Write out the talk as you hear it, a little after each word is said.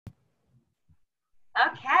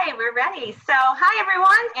Okay, we're ready. So, hi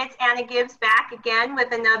everyone. It's Anna Gibbs back again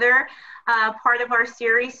with another part of our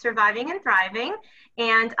series, Surviving and Thriving.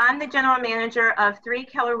 And I'm the general manager of 3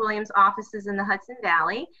 Keller Williams offices in the Hudson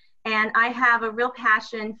Valley. And I have a real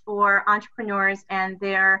passion for entrepreneurs and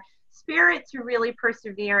their spirit to really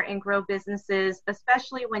persevere and grow businesses,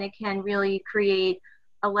 especially when it can really create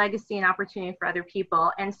a legacy and opportunity for other people.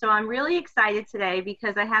 And so I'm really excited today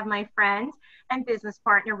because I have my friend and business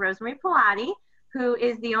partner, Rosemarie Pelatti, who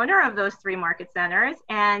is the owner of those 3 market centers.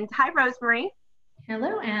 And hi, Rosemarie.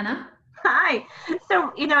 Hello, Anna. Hi.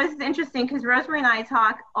 So, it's interesting because Rosemarie and I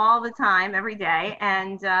talk all the time, every day,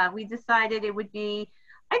 and we decided it would be,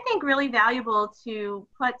 I think, really valuable to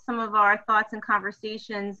put some of our thoughts and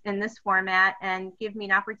conversations in this format and give me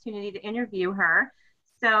an opportunity to interview her.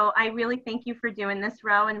 So I really thank you for doing this,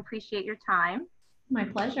 Ro, and appreciate your time. My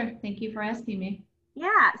pleasure. Thank you for asking me.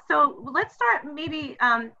 Yeah, so let's start maybe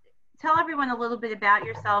tell everyone a little bit about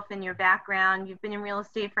yourself and your background. You've been in real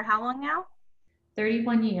estate for how long now?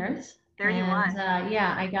 31 years. And 31.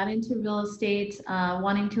 yeah, I got into real estate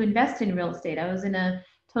wanting to invest in real estate. I was in a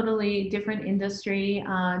totally different industry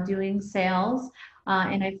doing sales.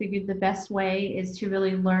 And I figured the best way is to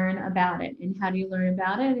really learn about it. And how do you learn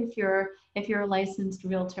about it if you're a licensed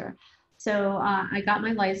realtor? So I got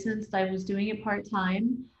my license. I was doing it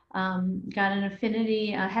part-time. Got an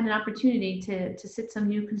affinity, had an opportunity to sit some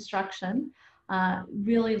new construction.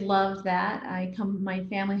 Really loved that. My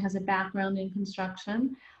family has a background in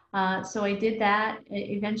construction. So I did that,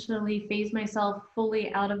 eventually phased myself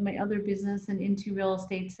fully out of my other business and into real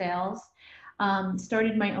estate sales.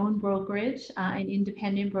 Started my own brokerage, an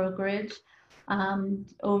independent brokerage.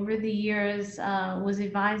 Over the years, was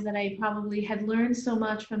advised that I probably had learned so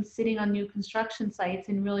much from sitting on new construction sites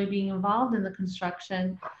and really being involved in the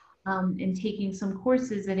construction, and taking some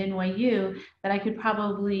courses at NYU, that I could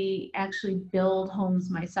probably actually build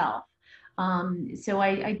homes myself. So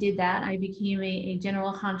I did that. I became a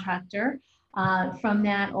general contractor. From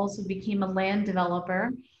that, also became a land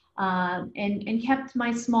developer, and kept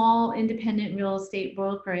my small independent real estate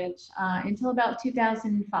brokerage until about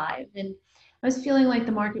 2005. And I was feeling like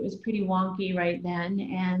the market was pretty wonky right then.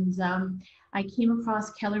 And I came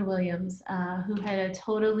across Keller Williams, who had a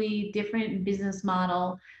totally different business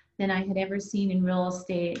model than I had ever seen in real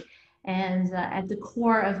estate. And at the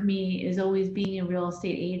core of me is always being a real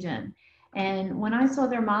estate agent. And when I saw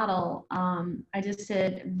their model, I just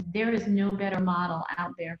said, there is no better model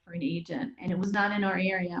out there for an agent. And it was not in our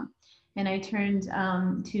area. And I turned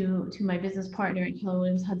to my business partner at Keller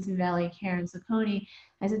Williams Hudson Valley, Karen Sacconi.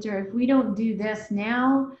 I said to her, if we don't do this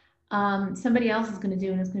now, somebody else is going to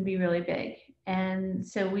do, and it's going to be really big. And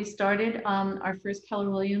so we started our first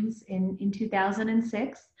Keller Williams in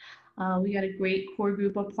 2006. We got a great core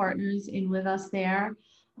group of partners in with us there.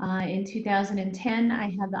 In 2010,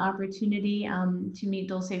 I had the opportunity to meet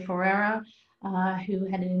Dulce Ferreira, who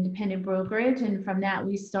had an independent brokerage. And from that,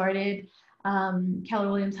 we started Keller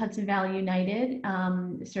Williams Hudson Valley United,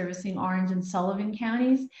 servicing Orange and Sullivan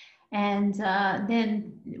counties. And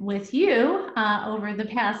then with you, over the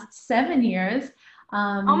past 7 years,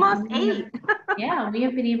 Almost 8. yeah, we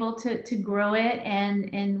have been able to grow it,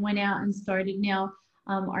 and went out and started now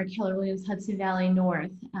our Keller Williams Hudson Valley North.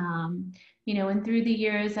 And through the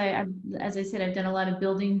years, as I said, I've done a lot of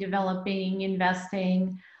building, developing,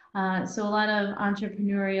 investing, so a lot of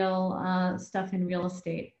entrepreneurial stuff in real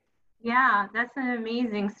estate. Yeah, that's an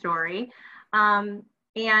amazing story. And,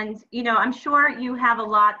 I'm sure you have a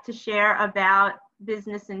lot to share about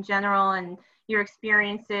business in general and your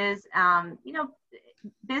experiences.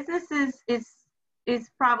 Business is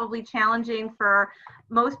probably challenging for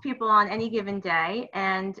most people on any given day.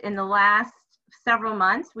 And in the last several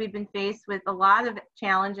months, we've been faced with a lot of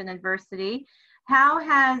challenge and adversity. How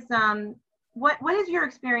has, what has your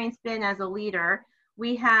experience been as a leader?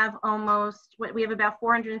 We have about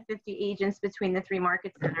 450 agents between the 3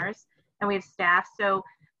 market centers, and we have staff. So,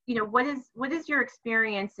 what is your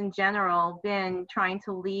experience in general been trying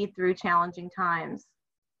to lead through challenging times?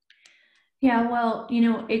 Yeah, well,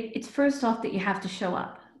 it's first off that you have to show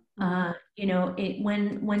up.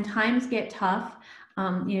 When times get tough,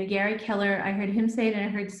 Gary Keller, I heard him say it, and I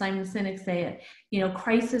heard Simon Sinek say it.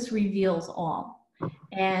 Crisis reveals all.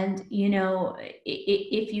 And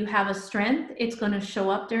if you have a strength, it's going to show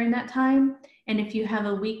up during that time. And if you have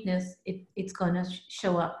a weakness, it's going to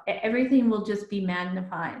show up. Everything will just be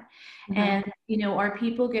magnified. Mm-hmm. And our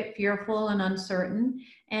people get fearful and uncertain.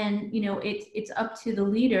 And it's up to the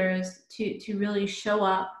leaders to really show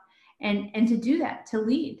up and to do that, to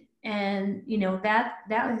lead. And that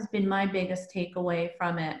has been my biggest takeaway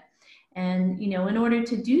from it. And in order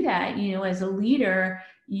to do that, as a leader,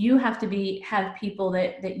 you have to have people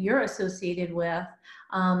that you're associated with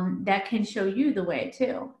that can show you the way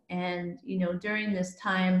too. And, during this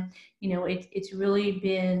time, it's really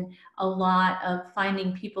been a lot of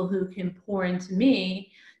finding people who can pour into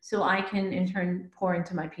me so I can in turn pour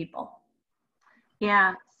into my people.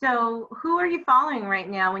 Yeah. So who are you following right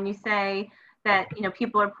now when you say that,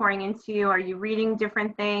 people are pouring into you? Are you reading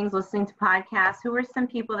different things, listening to podcasts? Who are some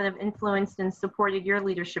people that have influenced and supported your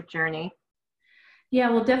leadership journey? Yeah,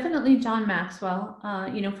 well, definitely John Maxwell.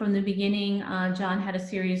 From the beginning, John had a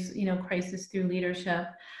series, Crisis Through Leadership.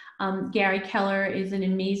 Gary Keller is an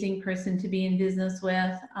amazing person to be in business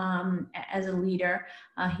with as a leader.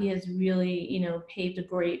 He has really, paved a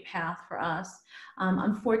great path for us.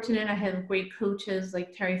 I'm fortunate I have great coaches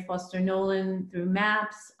like Terry Foster Nolan through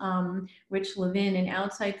MAPS, Rich Levin, an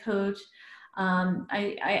outside coach.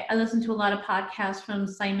 I listen to a lot of podcasts from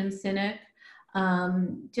Simon Sinek.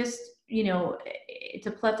 It's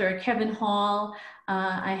a plethora. Kevin Hall,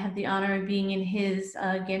 I have the honor of being in his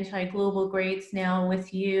Genshai Global Greats now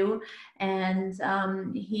with you, and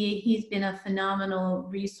he's been a phenomenal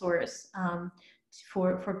resource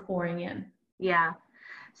for pouring in. Yeah.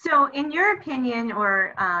 So in your opinion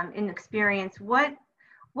or in experience, what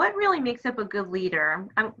really makes up a good leader?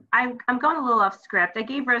 I'm going a little off script. I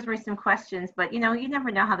gave Rosemary some questions, but you never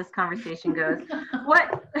know how this conversation goes.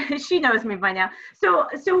 She knows me by now. So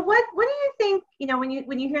what do you think,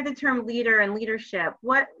 when you hear the term leader and leadership,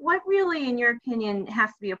 what really, in your opinion,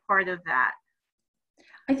 has to be a part of that?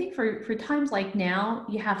 I think for times like now,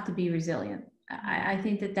 you have to be resilient. I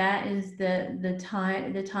think that is the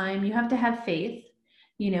time you have to have faith.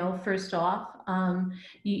 First off,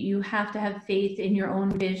 you have to have faith in your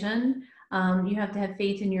own vision. You have to have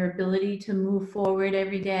faith in your ability to move forward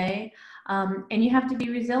every day. And you have to be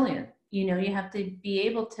resilient. You have to be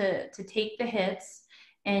able to take the hits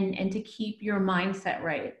and to keep your mindset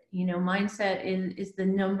right. Mindset is the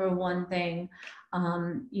number one thing,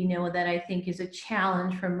 that I think is a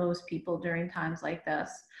challenge for most people during times like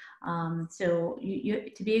this. So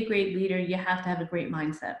to be a great leader, you have to have a great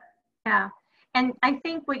mindset. Yeah. And I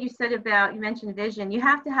think what you said about, you mentioned vision, you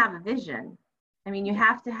have to have a vision. I mean, you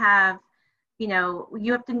have to have, you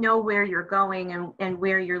have to know where you're going and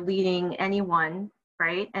where you're leading anyone,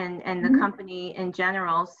 right? And the Mm-hmm. company in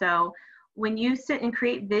general. So when you sit and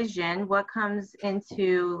create vision, what comes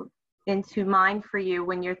into mind for you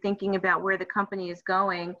when you're thinking about where the company is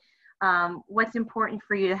going? What's important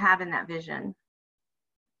for you to have in that vision?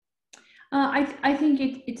 I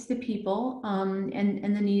think it's the people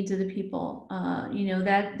and the needs of the people.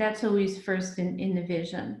 That's always first in the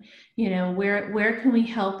vision. Where can we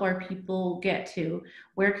help our people get to?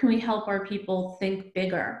 Where can we help our people think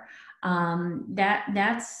bigger?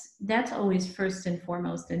 That's always first and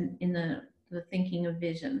foremost in the thinking of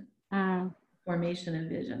vision, formation of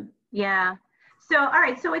vision. Yeah. So all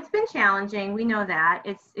right. So it's been challenging. We know that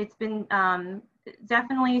it's been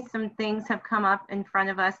definitely some things have come up in front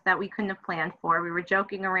of us that we couldn't have planned for. We were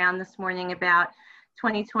joking around this morning about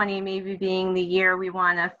 2020 maybe being the year we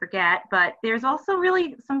want to forget, but there's also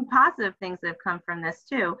really some positive things that have come from this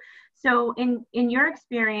too. So in your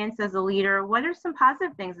experience as a leader, what are some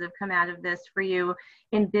positive things that have come out of this for you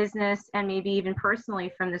in business and maybe even personally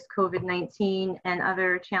from this COVID-19 and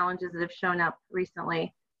other challenges that have shown up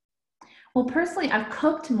recently? Well, personally, I've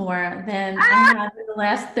cooked more than I have in the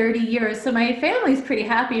last 30 years, so my family's pretty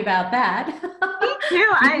happy about that. Me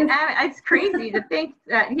too. It's crazy to think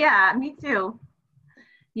that. Yeah, me too.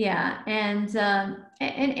 Yeah, and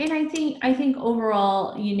I think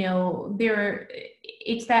overall, it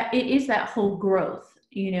is that whole growth.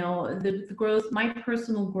 The growth, my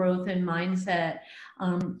personal growth and mindset,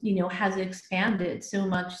 has expanded so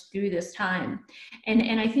much through this time.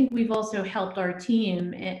 And I think we've also helped our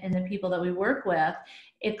team and the people that we work with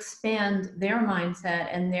expand their mindset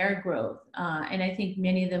and their growth. And I think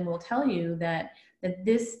many of them will tell you that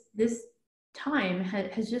this time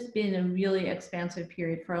has just been a really expansive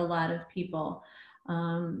period for a lot of people.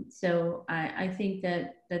 So I think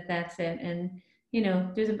that's it. And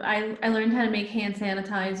I learned how to make hand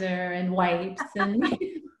sanitizer and wipes and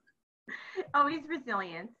Always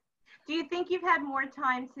resilient. Do you think you've had more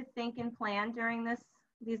time to think and plan during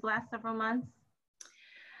these last several months?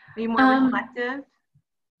 Are you more reflective?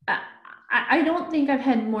 I don't think I've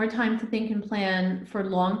had more time to think and plan for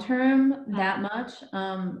long term that much.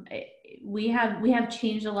 We have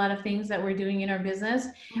changed a lot of things that we're doing in our business.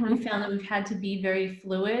 We found that we've had to be very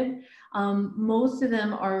fluid. Most of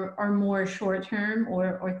them are more short term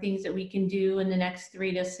or things that we can do in the next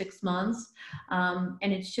 3 to 6 months.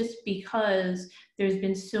 And it's just because there's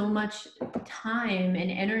been so much time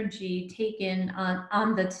and energy taken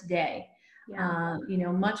on the today. you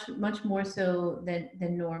know, much more so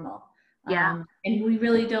than normal. Yeah. And we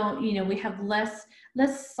really don't, you know, we have less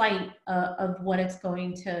sight of what it's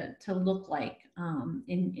going to look like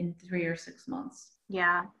in 3 or 6 months.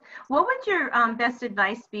 Yeah. What would your best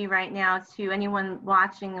advice be right now to anyone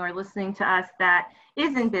watching or listening to us that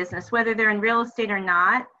is in business, whether they're in real estate or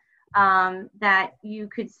not, that you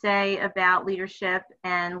could say about leadership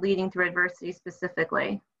and leading through adversity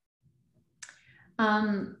specifically?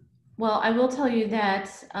 Well, I will tell you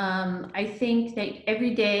that I think that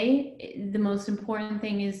every day, the most important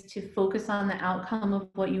thing is to focus on the outcome of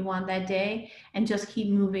what you want that day and just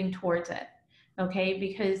keep moving towards it. Okay,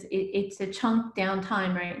 because it's a chunk down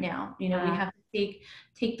time right now. You know, we have to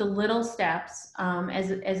take the little steps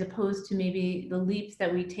as opposed to maybe the leaps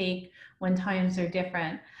that we take when times are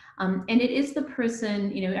different. And it is the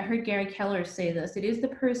person, you know, I heard Gary Keller say this, it is the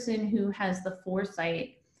person who has the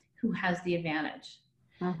foresight who has the advantage.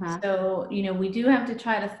 So, you know, we do have to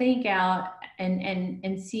try to think out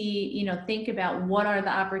and see, you know, think about what are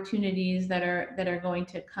the opportunities that are going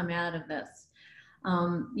to come out of this.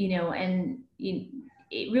 You know, and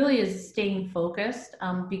it really is staying focused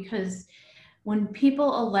because when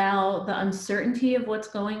people allow the uncertainty of what's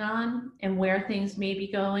going on and where things may be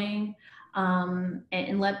going,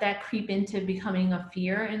 and let that creep into becoming a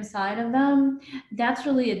fear inside of them, that's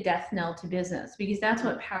really a death knell to business because that's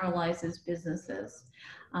what paralyzes businesses.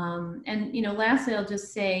 And, you know, lastly, I'll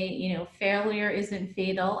just say, you know, failure isn't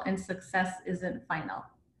fatal and success isn't final.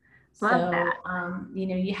 Love So, that. you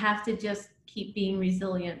know, you have to just keep being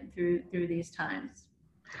resilient through these times.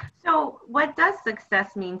 So what does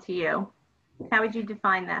success mean to you? How would you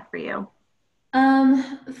define that for you?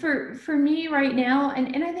 For me right now,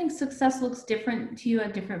 and I think success looks different to you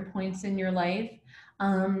at different points in your life.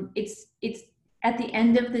 It's at the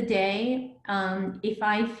end of the day, if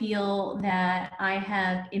I feel that I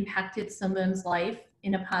have impacted someone's life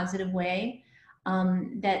in a positive way,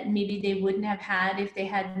 that maybe they wouldn't have had if they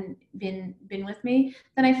hadn't been with me,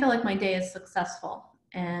 then I feel like my day is successful.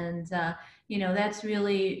 And you know, that's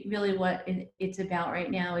really what it's about right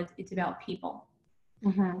now. It's about people.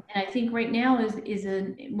 And I think right now is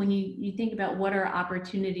when you think about what are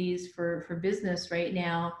opportunities for business right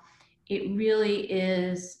now, it really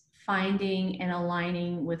is finding and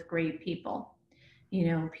aligning with great people. You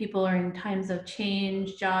know, people are in times of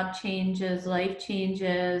change, job changes, life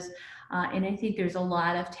changes, and I think there's a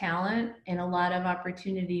lot of talent and a lot of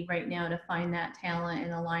opportunity right now to find that talent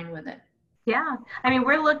and align with it. Yeah. I mean,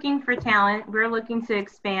 we're looking for talent. We're looking to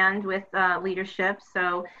expand with leadership.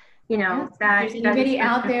 So, you know, Yes, if there's that is anybody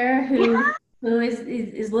out there who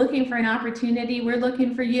is looking for an opportunity, we're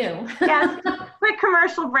looking for you. yes. Quick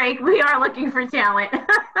commercial break. We are looking for talent.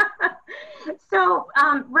 So,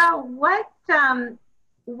 Ro, what,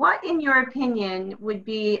 in your opinion, would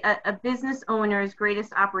be a business owner's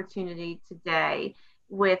greatest opportunity today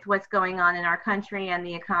with what's going on in our country and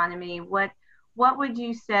the economy? What would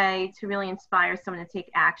you say to really inspire someone to take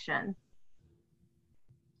action?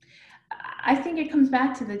 I think it comes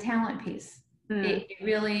back to the talent piece. It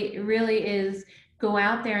really is go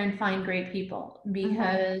out there and find great people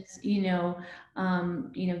because you know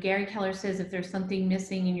Gary Keller says if there's something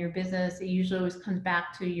missing in your business, it usually always comes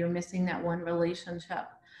back to you're missing that one relationship.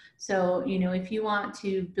 So you know, if you want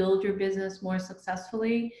to build your business more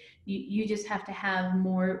successfully, you just have to have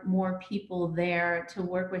more people there to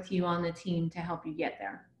work with you on the team to help you get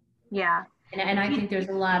there. Yeah. And I think there's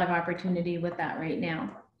a lot of opportunity with that right now.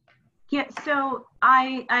 Yeah, so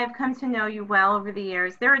I've come to know you well over the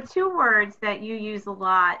years. There are two words that you use a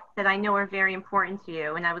lot that I know are very important to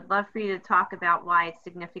you, and I would love for you to talk about why it's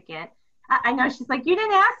significant. I know she's like, you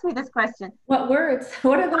didn't ask me this question. What words?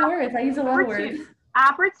 What are the words? I use a lot of words.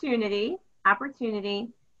 Opportunity,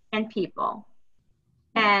 and people.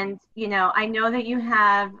 And, you know, I know that you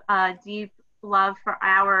have a deep love for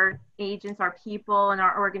our agents, our people, and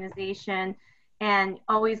our organization, and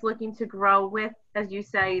always looking to grow with, as you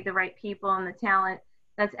say, the right people and the talent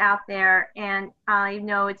that's out there. And I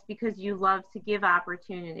know it's because you love to give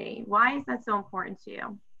opportunity. Why is that so important to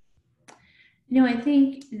you? You know, I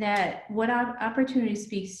think that what opportunity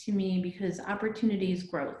speaks to me because opportunity is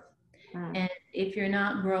growth. And if you're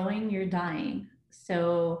not growing, you're dying.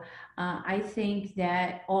 So I think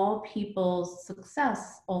that all people's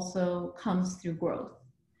success also comes through growth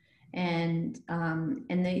and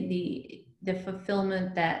the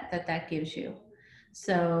fulfillment that gives you.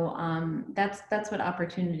 So that's what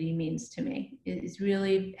opportunity means to me. It's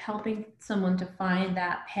really helping someone to find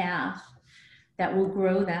that path that will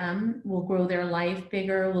grow them, will grow their life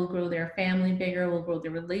bigger, will grow their family bigger, will grow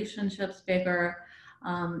their relationships bigger.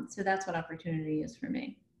 So that's what opportunity is for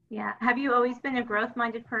me. Yeah. Have you always been a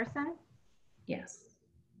growth-minded person? Yes.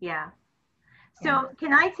 Yeah. Yeah. So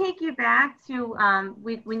can I take you back to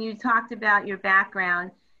when you talked about your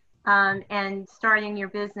background and starting your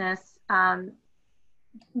business?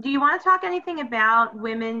 Do you want to talk anything about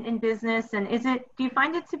women in business, and do you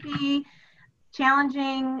find it to be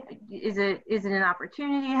challenging? Is it an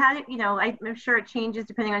opportunity? I'm sure it changes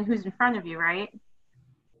depending on who's in front of you, right?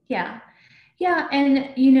 Yeah. Yeah.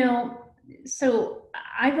 And, so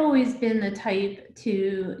I've always been the type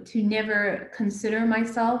to never consider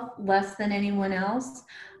myself less than anyone else,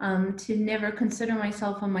 to never consider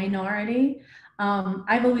myself a minority.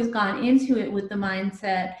 I've always gone into it with the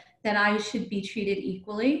mindset that I should be treated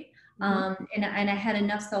equally. Mm-hmm. And I had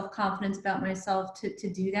enough self-confidence about myself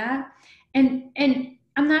to do that. And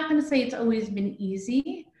I'm not going to say it's always been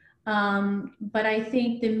easy, but I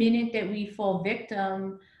think the minute that we fall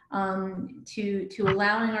victim to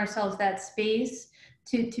allowing ourselves that space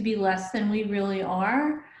to be less than we really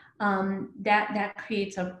are, that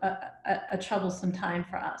creates a troublesome time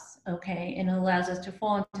for us, okay, and it allows us to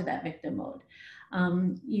fall into that victim mode.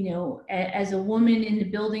 As a woman in the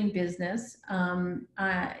building business,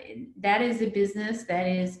 that is a business that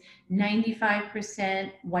is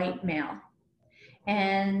 95% white male.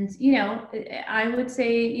 And, I would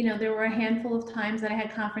say, there were a handful of times that I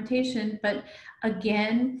had confrontation, but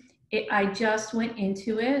again, I just went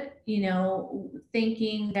into it,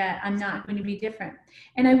 thinking that I'm not going to be different.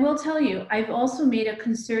 And I will tell you, I've also made a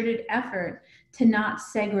concerted effort to not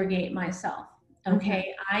segregate myself.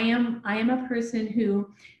 Okay. Mm-hmm. I am a person who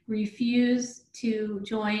refused to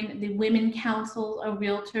join the Women Council of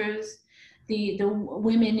Realtors, the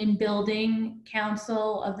Women in Building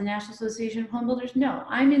Council of the National Association of Home Builders. No,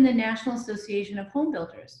 I'm in the National Association of Home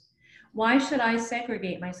Builders. Why should I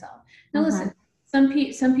segregate myself? Now, listen,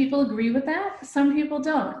 some people agree with that. Some people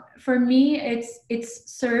don't. For me,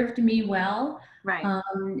 it's served me well, Right.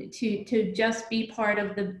 To just be part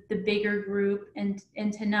of the bigger group, and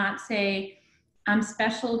to not say I'm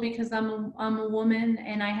special because I'm a woman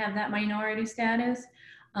and I have that minority status.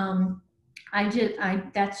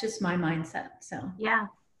 That's just my mindset. So Yeah.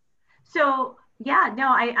 So yeah, no,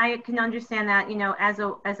 I can understand that,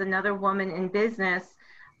 as another woman in business,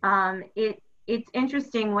 it's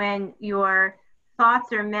interesting when your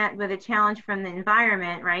thoughts are met with a challenge from the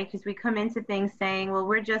environment, right? Because we come into things saying, well,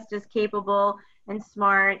 we're just as capable and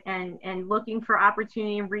smart and looking for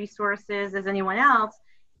opportunity and resources as anyone else.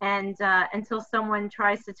 And until someone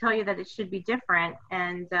tries to tell you that it should be different.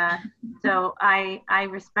 And so I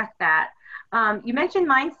respect that. You mentioned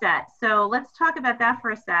mindset. So let's talk about that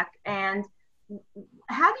for a sec. And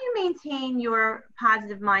how do you maintain your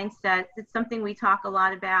positive mindset? It's something we talk a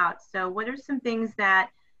lot about. So what are some things that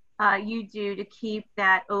you do to keep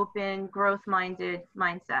that open, growth-minded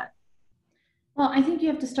mindset? Well, I think you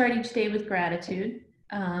have to start each day with gratitude.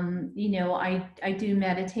 I do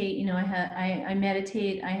meditate. I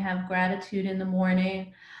meditate. I have gratitude in the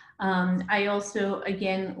morning. I also,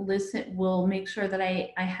 again, will make sure that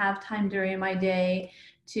I have time during my day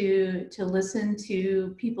to listen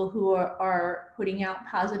to people who are putting out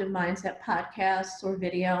positive mindset podcasts or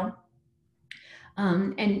video.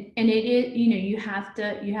 And it is, you have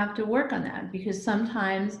to work on that, because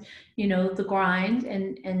sometimes, the grind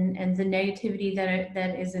and the negativity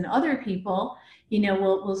that is in other people,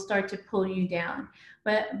 will start to pull you down.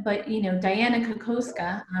 But Diana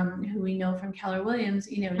Kokoska, who we know from Keller Williams,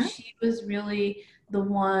 she was really the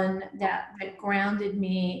one that grounded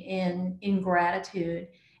me in gratitude,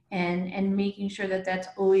 and making sure that that's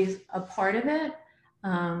always a part of it.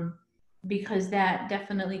 Because that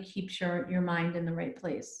definitely keeps your mind in the right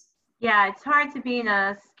place. Yeah, it's hard to be in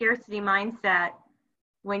a scarcity mindset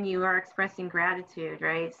when you are expressing gratitude,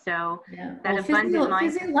 right? So Yeah. that Well, abundant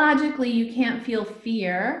mindset. physiologically, you can't feel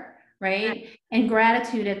fear, right? And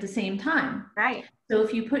gratitude at the same time. Right. So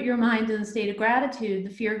if you put your mind in a state of gratitude,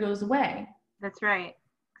 the fear goes away. That's right.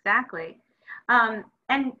 Exactly. And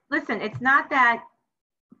listen, it's not that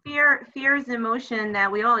fear is an emotion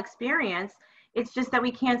that we all experience. It's just that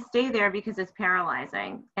we can't stay there because it's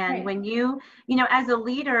paralyzing. And Right. when as a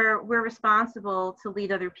leader, we're responsible to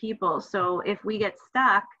lead other people. So if we get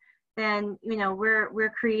stuck, then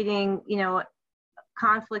we're creating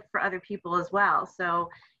conflict for other people as well. So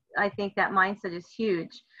I think that mindset is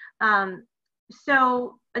huge.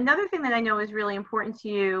 So another thing that I know is really important to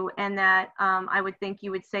you, and that I would think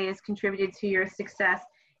you would say has contributed to your success,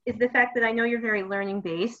 is the fact that I know you're very learning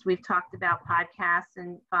based. We've talked about podcasts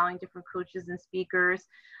and following different coaches and speakers.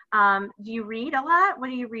 Do you read a lot? What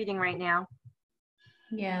are you reading right now?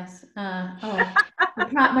 Yes.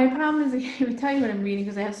 My problem is, I would tell you what I'm reading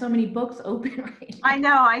because I have so many books open right now. I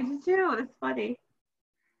know, I do too. That's funny.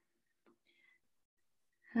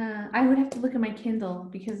 I would have to look at my Kindle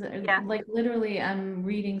because Yeah. like literally I'm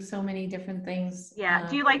reading so many different things. Yeah.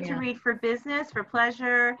 Do you like to Yeah. read for business, for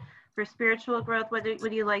pleasure, for spiritual growth? What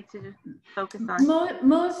do you like to focus on?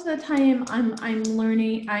 Most of the time I'm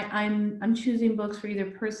learning, I'm choosing books for either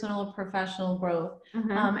personal or professional growth.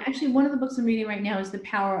 Mm-hmm. Actually, one of the books I'm reading right now is The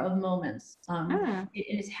Power of Moments. Mm,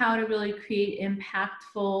 It is how to really create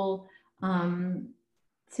impactful um,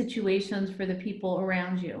 situations for the people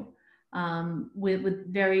around you,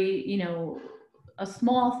 with very, a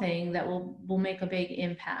small thing that will make a big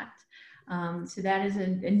impact. So that is a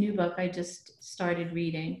new book I just started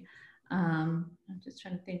reading. I'm just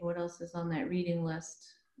trying to think what else is on that reading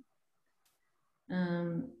list.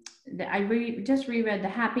 Um, just reread The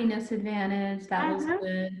Happiness Advantage. That was mm-hmm.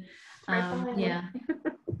 good. It's right behind me. Yeah.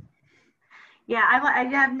 Yeah, I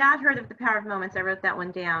have not heard of The Power of Moments. I wrote that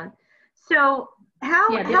one down. So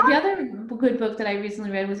Yeah, how the other good book that I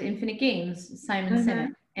recently read was Infinite Games, Simon mm-hmm.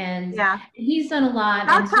 Sinek. And Yeah. he's done a lot.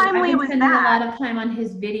 How And so I've timely been was spending a that? lot of time on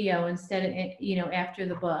his video instead of, after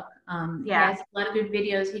the book. He Yeah. has a lot of good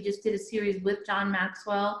videos. He just did a series with John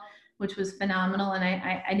Maxwell, which was phenomenal. And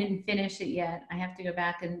I didn't finish it yet. I have to go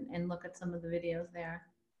back and look at some of the videos there.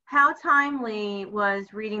 How timely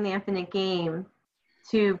was reading The Infinite Game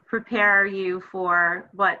to prepare you for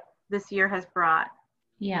what this year has brought?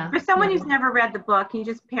 Yeah. For someone Yeah. who's never read the book, can you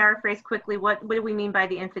just paraphrase quickly what do we mean by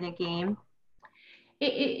the infinite game?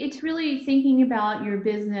 It's really thinking about your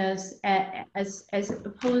business as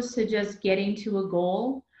opposed to just getting to a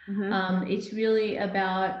goal. Mm-hmm. It's really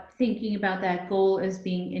about thinking about that goal as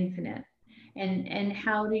being infinite, and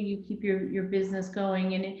how do you keep your business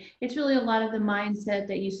going. And it's really a lot of the mindset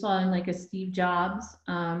that you saw in like a Steve Jobs,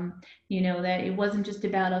 that it wasn't just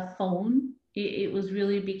about a phone. It was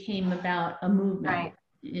really became about a movement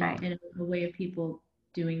Right. Right. in a way of people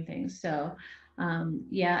doing things. So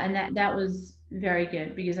yeah, and that was very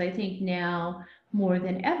good because I think now more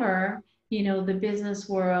than ever, the business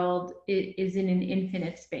world is in an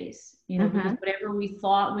infinite space, because Mm-hmm. whatever we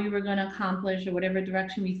thought we were going to accomplish or whatever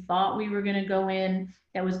direction we thought we were going to go in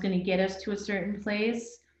that was going to get us to a certain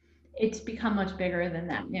place, it's become much bigger than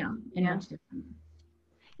that now and Yeah. much different.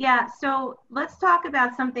 Yeah. So let's talk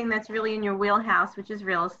about something that's really in your wheelhouse, which is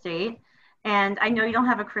real estate. And I know you don't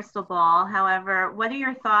have a crystal ball. However, what are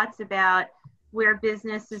your thoughts about where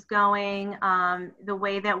business is going, the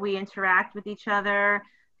way that we interact with each other,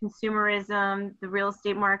 consumerism, the real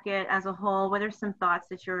estate market as a whole? What are some thoughts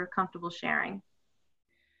that you're comfortable sharing?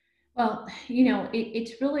 Well,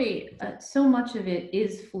 it's really so much of it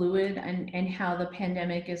is fluid, and how the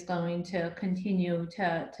pandemic is going to continue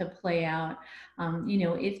to play out.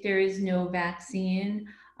 If there is no vaccine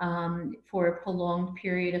for a prolonged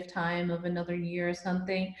period of time of another year or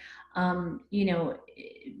something,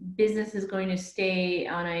 business is going to stay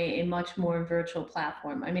on a much more virtual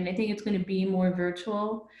platform. I mean, I think it's going to be more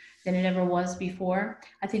virtual than it ever was before.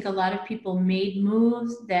 I think a lot of people made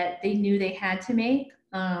moves that they knew they had to make,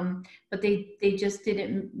 but they just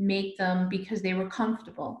didn't make them because they were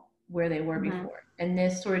comfortable where they were Mm-hmm. before, and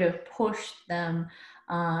this sort of pushed them,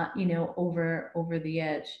 over the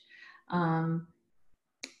edge. Um,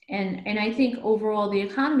 and I think overall the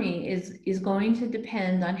economy is going to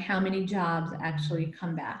depend on how many jobs actually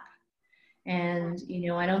come back. And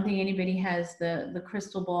I don't think anybody has the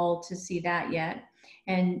crystal ball to see that yet.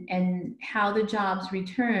 And how the jobs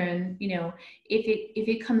return, if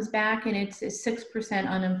it comes back and it's a 6%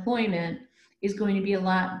 unemployment, is going to be a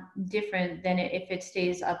lot different than if it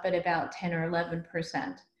stays up at about 10 or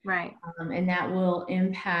 11%. Right. And that will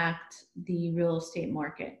impact the real estate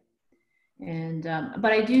market. And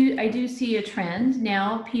but I do see a trend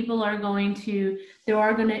now. People are going to,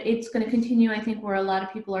 it's going to continue, I think, where a lot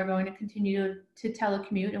of people are going to continue to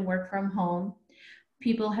telecommute and work from home.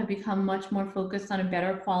 People have become much more focused on a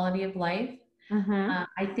better quality of life. Mm-hmm.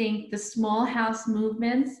 I think the small house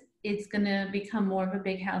movements, it's going to become more of a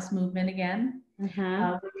big house movement again. Mm-hmm.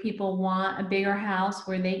 Where people want a bigger house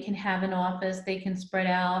where they can have an office, they can spread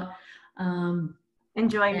out.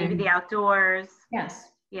 Enjoy maybe the outdoors.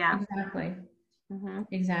 Yes, Yeah. exactly. Mm-hmm.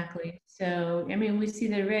 Exactly. So, I mean, we see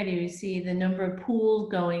that already. We see the number of pools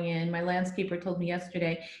going in. My landscaper told me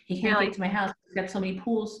yesterday he can't Really? get to my house. He's got so many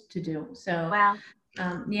pools to do. So, Wow.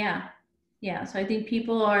 yeah. So I think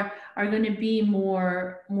people are going to be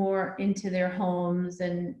more into their homes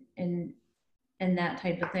and that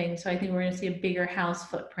type of thing. So I think we're going to see a bigger house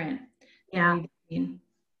footprint than Yeah. we've seen.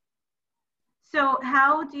 So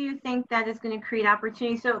how do you think that is going to create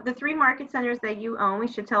opportunity? So the 3 market centers that you own, we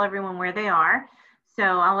should tell everyone where they are. So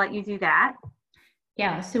I'll let you do that.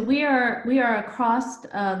 Yeah, so we are across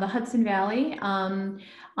the Hudson Valley, on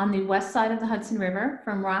the west side of the Hudson River,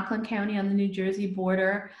 from Rockland County on the New Jersey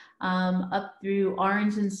border, up through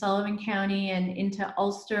Orange and Sullivan County and into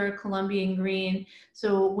Ulster, Columbia and Greene.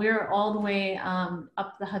 So we're all the way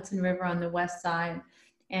up the Hudson River on the west side,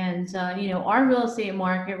 and our real estate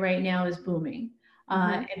market right now is booming,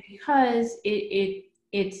 Mm-hmm. and because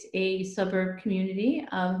it's a suburb community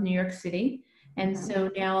of New York City. And Mm-hmm. so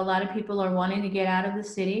now a lot of people are wanting to get out of the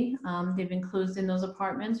city. They've been closed in those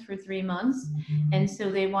apartments for 3 months. And so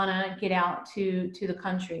they want to get out to the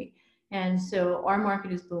country. And so our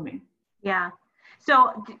market is booming. Yeah.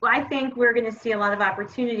 So I think we're going to see a lot of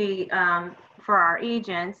opportunity for our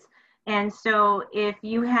agents. And so if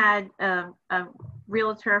you had a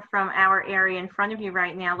realtor from our area in front of you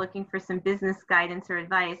right now looking for some business guidance or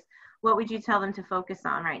advice, what would you tell them to focus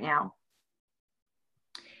on right now?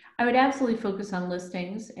 I would absolutely focus on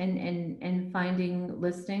listings and finding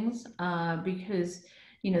listings, because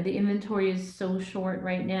the inventory is so short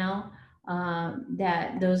right now,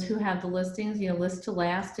 that those who have the listings, list to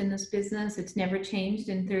last in this business. It's never changed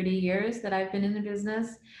in 30 years that I've been in the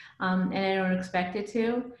business, and I don't expect it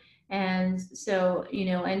to. And so,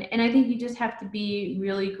 and I think you just have to be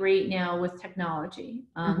really great now with technology.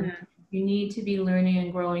 Mm-hmm. You need to be learning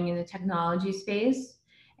and growing in the technology space,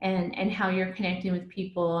 and how you're connecting with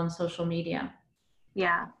people on social media.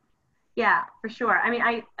 Yeah. Yeah, for sure. I mean,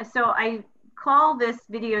 I call this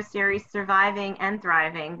video series Surviving and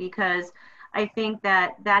Thriving because I think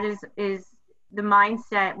that is the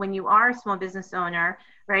mindset when you are a small business owner,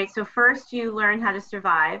 right? So first you learn how to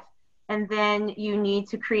survive, and then you need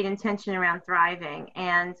to create intention around thriving.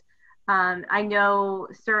 And I know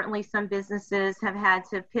certainly some businesses have had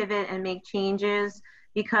to pivot and make changes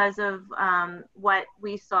because of what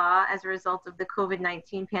we saw as a result of the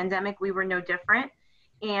COVID-19 pandemic. We were no different,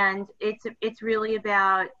 and it's really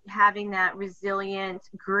about having that resilient,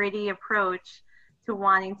 gritty approach to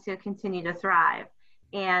wanting to continue to thrive.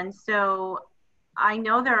 And so I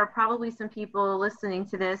know there are probably some people listening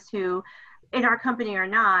to this who, in our company or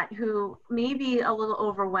not, who may be a little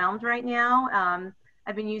overwhelmed right now.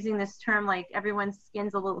 I've been using this term like everyone's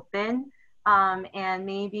skin's a little thin, and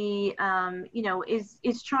maybe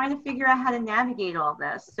is trying to figure out how to navigate all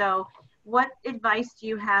this. So what advice do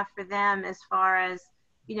you have for them as far as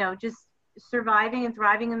just surviving and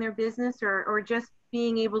thriving in their business, or just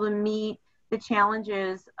being able to meet the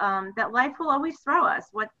challenges that life will always throw us?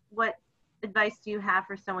 What advice do you have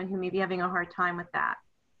for someone who may be having a hard time with that?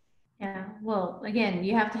 Yeah, well, again,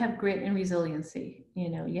 you have to have grit and resiliency.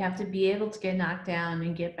 You have to be able to get knocked down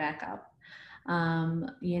and get back up. And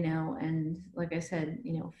like I said,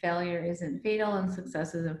 failure isn't fatal and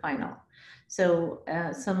success isn't final. So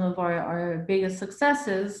some of our biggest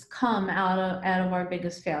successes come out of our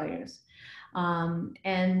biggest failures.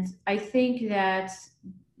 And I think that,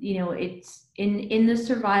 it's in the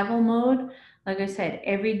survival mode. Like I said,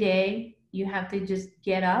 every day you have to just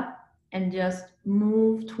get up and just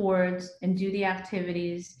move towards and do the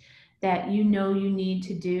activities that you need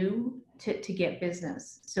to do to get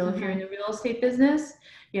business. So if you're in Mm-hmm. the real estate business,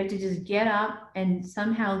 you have to just get up and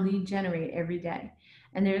somehow lead generate every day.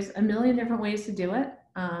 And there's a million different ways to do it,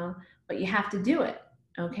 but you have to do it,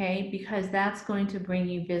 okay? Because that's going to bring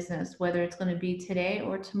you business, whether it's going to be today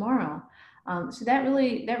or tomorrow. So that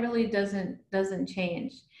really doesn't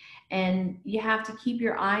change. And you have to keep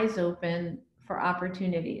your eyes open for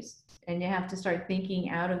opportunities, and you have to start thinking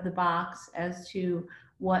out of the box as to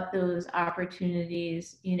what those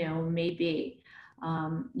opportunities may be.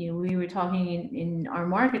 We were talking in our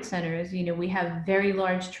market centers. We have very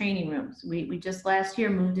large training rooms. We just last year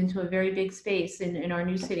moved into a very big space in our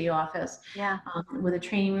new city office, Yeah. with a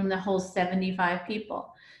training room that holds 75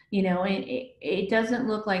 people. It doesn't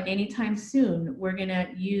look like anytime soon we're going to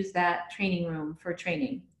use that training room for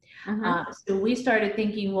training. Mm-hmm. So we started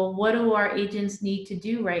thinking, well, what do our agents need to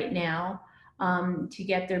do right now to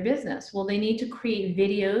get their business? Well, they need to create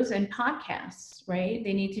videos and podcasts, right?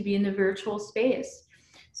 They need to be in the virtual space.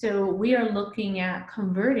 So we are looking at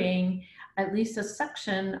converting at least a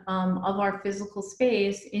section of our physical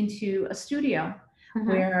space into a studio, Mm-hmm.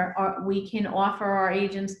 where we can offer our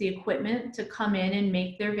agents the equipment to come in and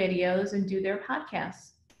make their videos and do their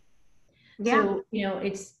podcasts. Yeah. So,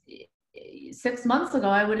 it's 6 months ago,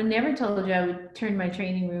 I would have never told you I would turn my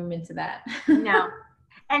training room into that. No.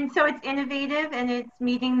 And so it's innovative and it's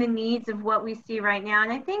meeting the needs of what we see right now.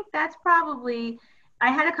 And I think that's probably, I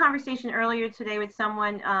had a conversation earlier today with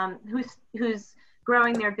someone who's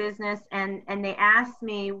growing their business, and they asked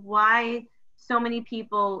me why so many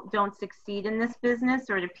people don't succeed in this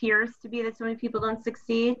business, or it appears to be that so many people don't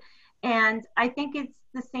succeed. And I think it's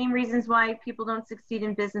the same reasons why people don't succeed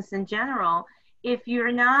in business in general. If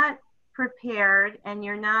you're not prepared and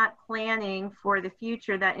you're not planning for the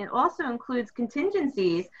future, that it also includes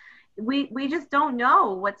contingencies. We just don't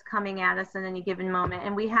know what's coming at us in any given moment,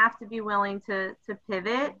 and we have to be willing to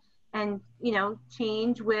pivot and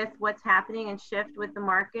change with what's happening and shift with the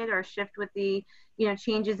market or shift with the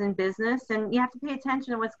changes in business. And you have to pay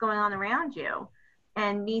attention to what's going on around you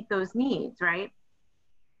and meet those needs, right?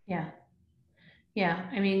 Yeah. Yeah.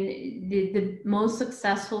 I mean, the most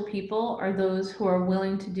successful people are those who are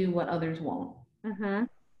willing to do what others won't, Mm-hmm.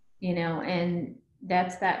 and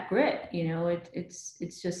that's that grit,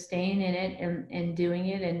 it's just staying in it and doing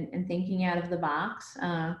it and thinking out of the box.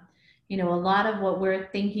 A lot of what we're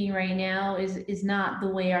thinking right now is not the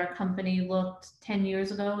way our company looked 10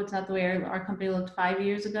 years ago. It's not the way our company looked 5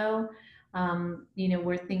 years ago.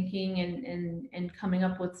 We're thinking and coming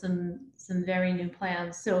up with some very new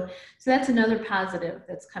plans. So that's another positive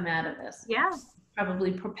that's come out of this. Yeah. It's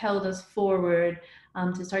probably propelled us forward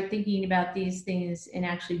to start thinking about these things and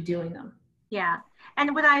actually doing them. Yeah.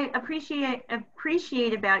 And what I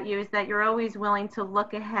appreciate about you is that you're always willing to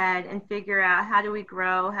look ahead and figure out, how do we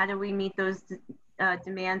grow? How do we meet those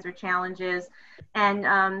demands or challenges? And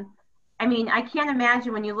I mean, I can't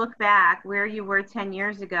imagine when you look back where you were 10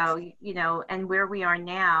 years ago, and where we are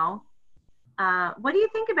now. What do you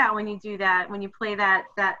think about when you do that, when you play that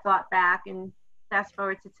thought back and fast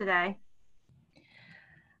forward to today?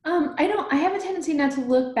 I have a tendency not to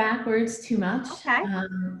look backwards too much. Okay.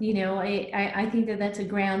 I think that's a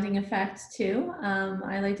grounding effect too.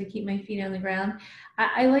 I like to keep my feet on the ground.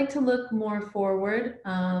 I like to look more forward.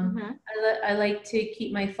 Mm-hmm. I like to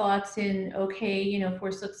keep my thoughts in, okay, if we're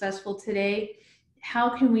successful today, how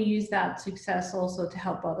can we use that success also to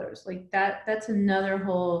help others? Like that's another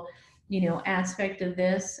whole, aspect of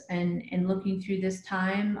this, and looking through this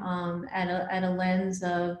time at a lens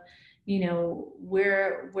of,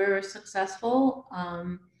 we're successful.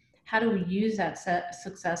 How do we use that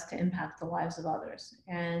success to impact the lives of others?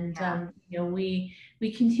 And we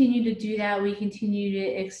continue to do that. We continue to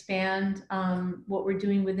expand what we're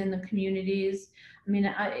doing within the communities. I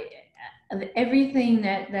mean, everything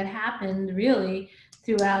that happened really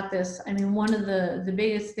throughout this. I mean, one of the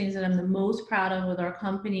biggest things that I'm the most proud of with our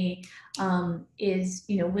company is,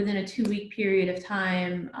 within a 2-week period of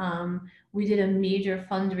time, we did a major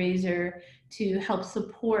fundraiser to help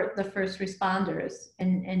support the first responders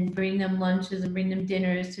and bring them lunches and bring them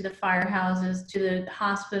dinners to the firehouses, to the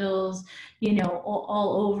hospitals,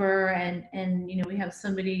 all over. And we have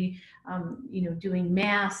somebody, doing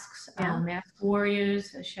masks, mask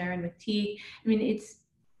warriors, Sharon McTeague. I mean, it's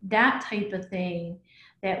that type of thing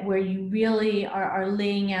that where you really are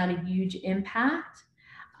laying out a huge impact.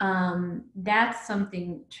 That's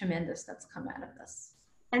something tremendous that's come out of this.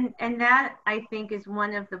 And that, I think, is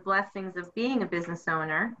one of the blessings of being a business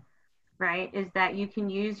owner, right? Is that you can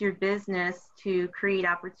use your business to create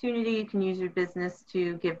opportunity. You can use your business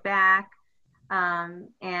to give back, and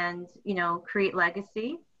create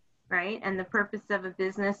legacy, right? And the purpose of a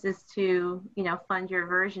business is to fund your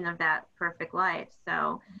version of that perfect life.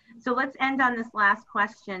 So let's end on this last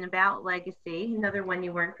question about legacy. Another one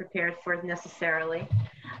you weren't prepared for necessarily.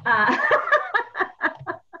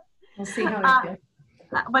 We'll see how I do.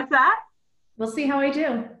 What's that? We'll see how I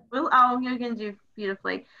do. Well, you're going to do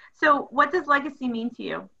beautifully. So what does legacy mean to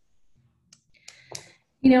you?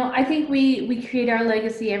 I think we create our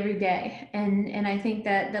legacy every day. And I think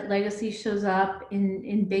that legacy shows up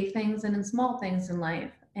in big things and in small things in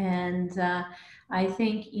life. And I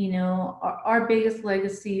think, our biggest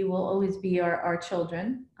legacy will always be our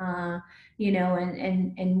children,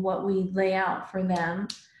 and what we lay out for them.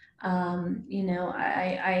 And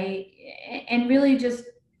really just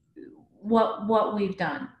what we've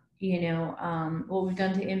done, what we've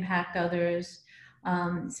done to impact others.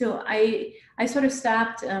 So I sort of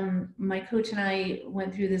stopped, my coach and I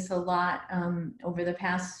went through this a lot over the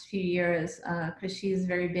past few years, because she's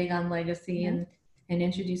very big on legacy and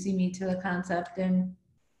introducing me to the concept. And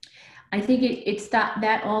I think it stopped,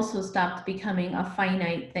 that also stopped becoming a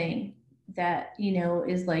finite thing that,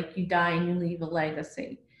 is like you die and you leave a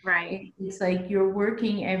legacy. Right. It's like you're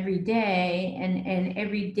working every day, and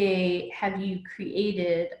every day have you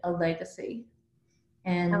created a legacy.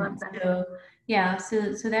 And so, yeah,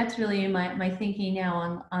 so that's really my thinking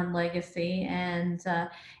now on legacy. And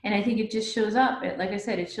I think it just shows up. Like I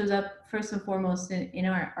said, it shows up first and foremost in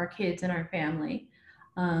our kids and our family.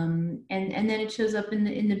 And then it shows up in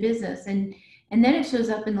the business, and then it shows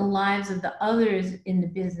up in the lives of the others in the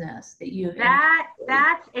business that you have.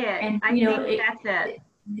 That's it. And I think that's it.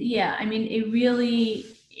 Yeah, I mean, it really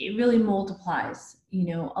multiplies, you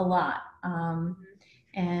know, a lot.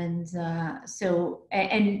 And so,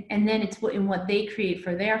 and then it's in what they create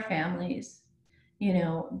for their families, you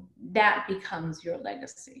know, that becomes your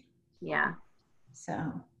legacy. Yeah.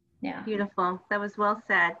 So, yeah. Beautiful. That was well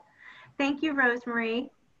said. Thank you, Rosemarie.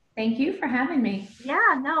 Thank you for having me.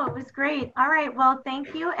 Yeah, no, it was great. All right, well,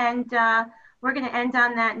 thank you. And we're going to end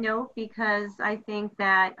on that note, because I think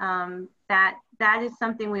that that is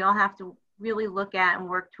something we all have to really look at and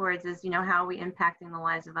work towards, is, you know, how are we impacting the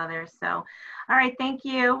lives of others. So, all right, thank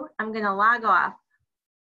you. I'm going to log off.